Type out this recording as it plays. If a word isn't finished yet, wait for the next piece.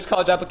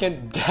college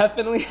applicant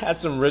definitely had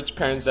some rich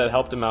parents that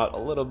helped him out a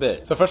little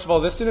bit. So first of all,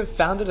 this student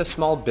founded a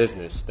small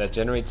business that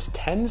generates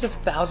tens of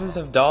thousands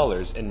of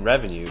dollars in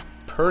revenue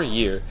per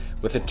year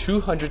with a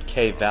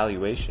 $200K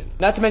valuation.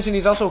 Not to mention,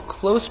 he's also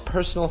close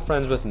personal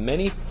friends with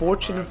many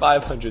Fortune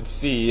 500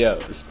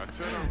 CEOs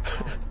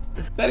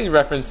that he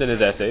referenced in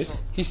his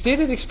essays. He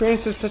stated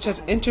experiences such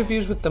as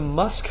interviews with the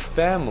Musk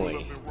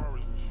family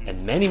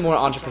and many more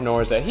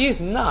entrepreneurs that he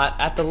is not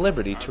at the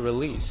liberty to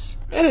release.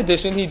 In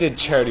addition, he did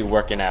charity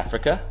work in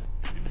Africa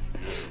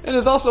and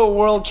is also a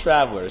world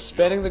traveler,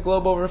 spanning the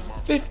globe over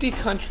 50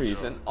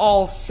 countries and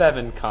all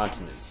 7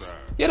 continents.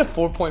 He had a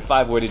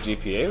 4.5 weighted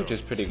GPA, which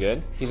is pretty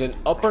good. He's an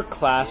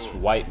upper-class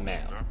white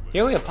male. He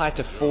only applied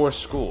to 4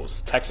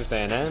 schools: Texas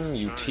A&M,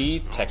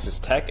 UT, Texas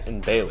Tech,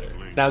 and Baylor.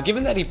 Now,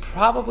 given that he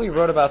probably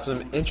wrote about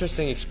some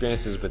interesting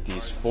experiences with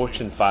these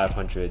Fortune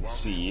 500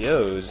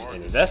 CEOs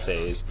in his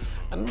essays,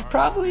 I'm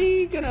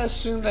probably gonna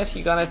assume that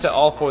he got into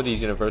all 4 of these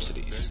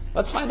universities.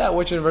 Let's find out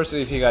which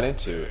universities he got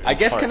into. I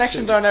guess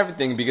connections aren't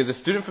everything, because a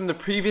student from the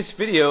previous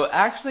video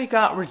actually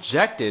got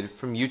rejected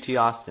from UT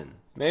Austin.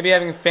 Maybe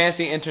having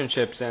fancy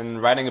internships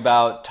and writing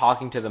about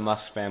talking to the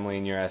Musk family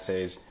in your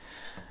essays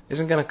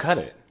isn't gonna cut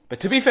it. But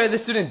to be fair,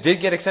 this student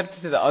did get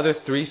accepted to the other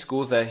 3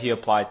 schools that he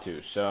applied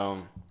to,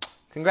 so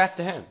congrats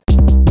to him.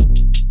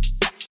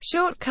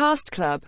 Short Cast Club